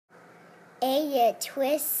Ada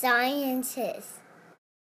Twist Scientist.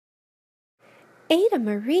 Ada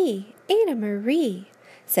Marie,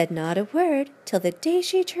 said not a word till the day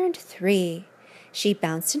she turned 3. She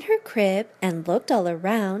bounced in her crib and looked all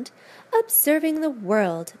around, observing the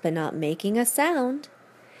world but not making a sound.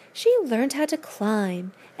 She learned how to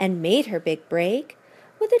climb and made her big break,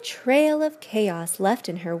 with a trail of chaos left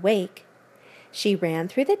in her wake. She ran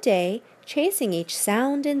through the day, chasing each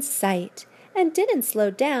sound in sight, and didn't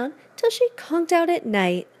slow down till she conked out at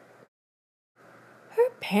night. Her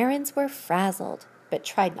parents were frazzled, but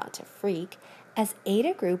tried not to freak, as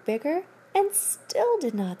Ada grew bigger and still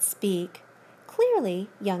did not speak. Clearly,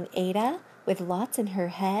 young Ada, with lots in her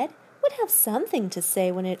head, would have something to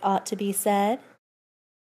say when it ought to be said.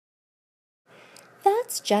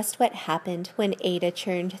 That's just what happened when Ada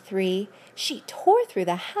turned 3. She tore through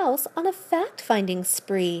the house on a fact-finding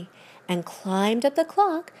spree and climbed up the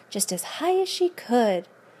clock just as high as she could.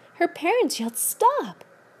 Her parents yelled stop,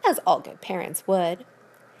 as all good parents would.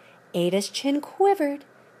 Ada's chin quivered,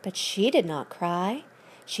 but she did not cry.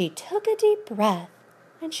 She took a deep breath,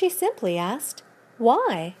 and she simply asked,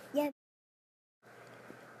 why? Yep.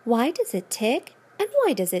 Why does it tick, and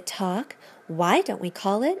why does it talk? Why don't we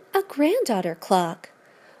call it a granddaughter clock?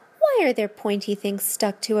 Why are there pointy things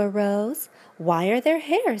stuck to a rose? Why are there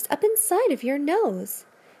hairs up inside of your nose?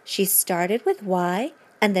 She started with why,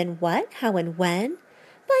 and then what, how, and when.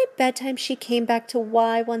 By bedtime she came back to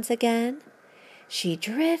why once again. She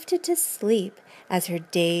drifted to sleep as her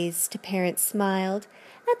dazed parents smiled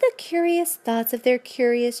at the curious thoughts of their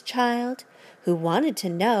curious child, who wanted to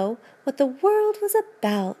know what the world was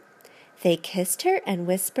about. They kissed her and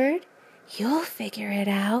whispered, "You'll figure it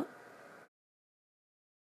out."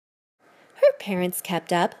 Her parents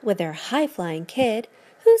kept up with their high-flying kid,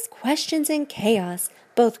 whose questions and chaos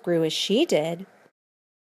both grew as she did.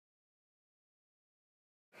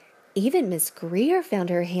 Even Miss Greer found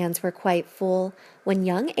her hands were quite full when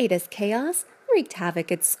young Ada's chaos wreaked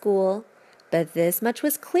havoc at school. But this much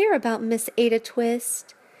was clear about Miss Ada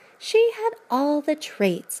Twist. She had all the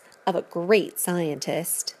traits of a great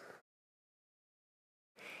scientist.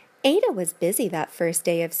 Ada was busy that first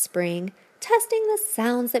day of spring, testing the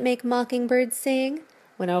sounds that make mockingbirds sing,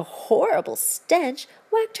 when a horrible stench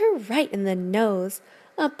whacked her right in the nose,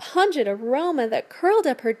 a pungent aroma that curled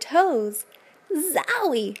up her toes.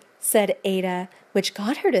 "Zowie!" said Ada, which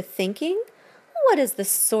got her to thinking, what is the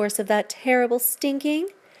source of that terrible stinking?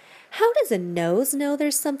 How does a nose know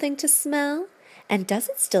there's something to smell? And does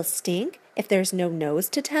it still stink if there's no nose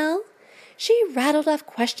to tell? She rattled off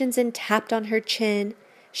questions and tapped on her chin.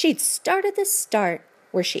 She'd started the start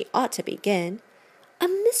where she ought to begin. A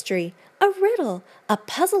mystery, a riddle, a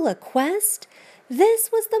puzzle, a quest.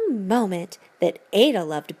 This was the moment that Ada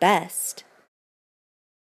loved best.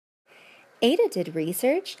 Ada did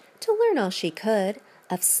research to learn all she could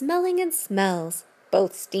of smelling and smells,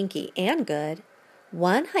 both stinky and good.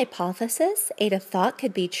 One hypothesis Ada thought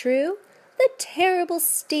could be true. The terrible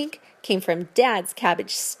stink came from Dad's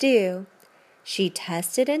cabbage stew. She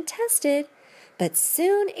tested and tested, but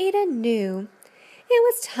soon Ada knew it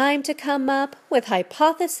was time to come up with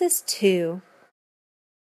hypothesis 2.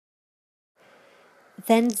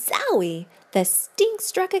 Then zowie! The stink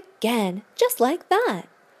struck again, just like that.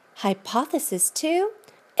 Hypothesis 2,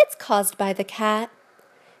 it's caused by the cat.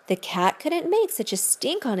 The cat couldn't make such a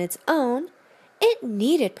stink on its own. It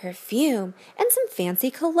needed perfume and some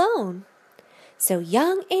fancy cologne. So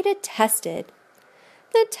young Ada tested.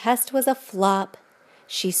 The test was a flop.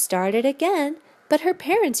 She started again, but her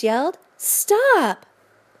parents yelled, "Stop!"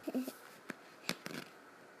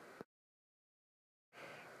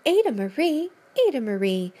 Ada Marie,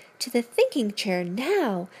 to the thinking chair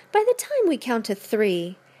now, by the time we count to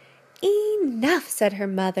 3. "Enough," said her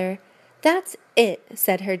mother. "That's it,"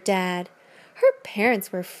 said her dad. Her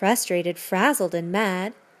parents were frustrated, frazzled, and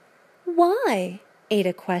mad. "Why?"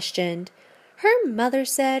 Ada questioned. Her mother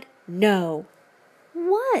said, "No."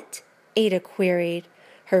 "What?" Ada queried.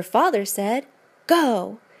 Her father said,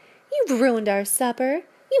 "Go! You've ruined our supper.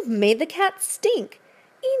 You've made the cat stink.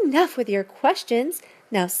 Enough with your questions.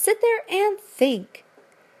 Now sit there and think."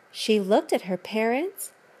 She looked at her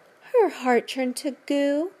parents. Her heart turned to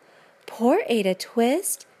goo. Poor Ada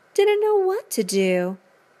Twist didn't know what to do.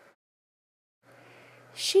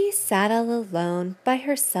 She sat all alone by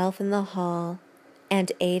herself in the hall,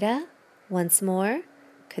 and Ada, once more,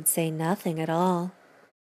 could say nothing at all.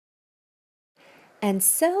 And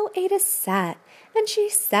so Ada sat, and she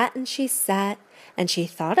sat, and she sat, and she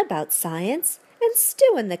thought about science, and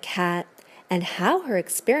Stu and the cat, and how her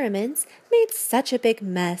experiments made such a big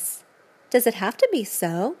mess. Does it have to be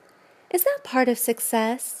so? Is that part of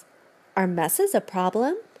success? Are messes a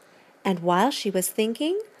problem? And while she was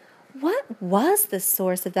thinking, what was the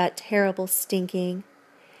source of that terrible stinking?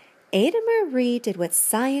 Ada Marie did what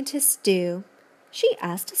scientists do. She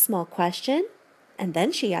asked a small question, and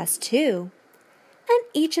then she asked two. And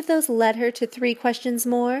each of those led her to 3 questions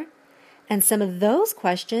more, and some of those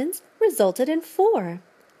questions resulted in 4.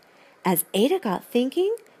 As Ada got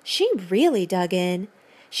thinking, she really dug in.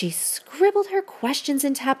 She scribbled her questions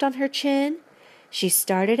and tapped on her chin. She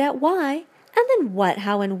started at why, and then what,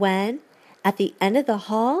 how, and when. At the end of the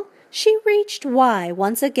hall, she reached why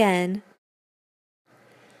once again.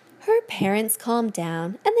 Her parents calmed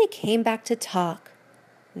down, and they came back to talk.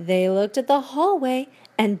 They looked at the hallway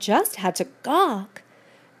and just had to gawk.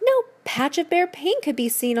 No patch of bare paint could be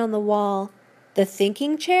seen on the wall. The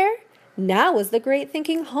thinking chair now was the great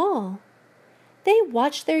thinking hall. They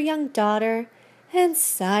watched their young daughter and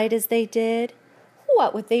sighed as they did.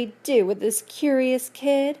 What would they do with this curious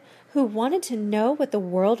kid who wanted to know what the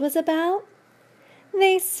world was about?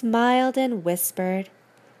 They smiled and whispered,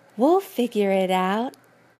 "We'll figure it out."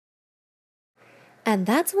 And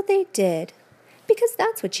that's what they did, because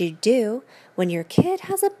that's what you do when your kid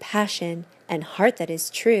has a passion and heart that is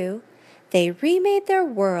true. They remade their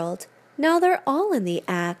world. Now they're all in the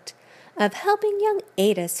act of helping young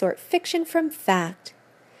Ada sort fiction from fact.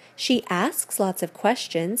 She asks lots of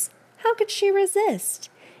questions. How could she resist?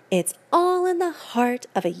 It's all in the heart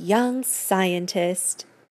of a young scientist.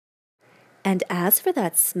 And as for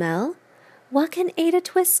that smell, what can Ada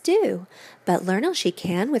Twist do but learn all she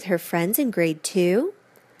can with her friends in grade 2?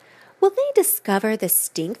 Will they discover the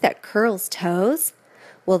stink that curls toes?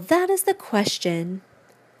 Well, that is the question.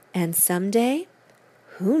 And someday,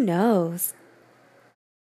 who knows?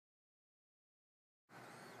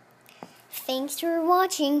 Thanks for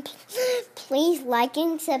watching. Please like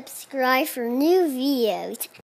and subscribe for new videos.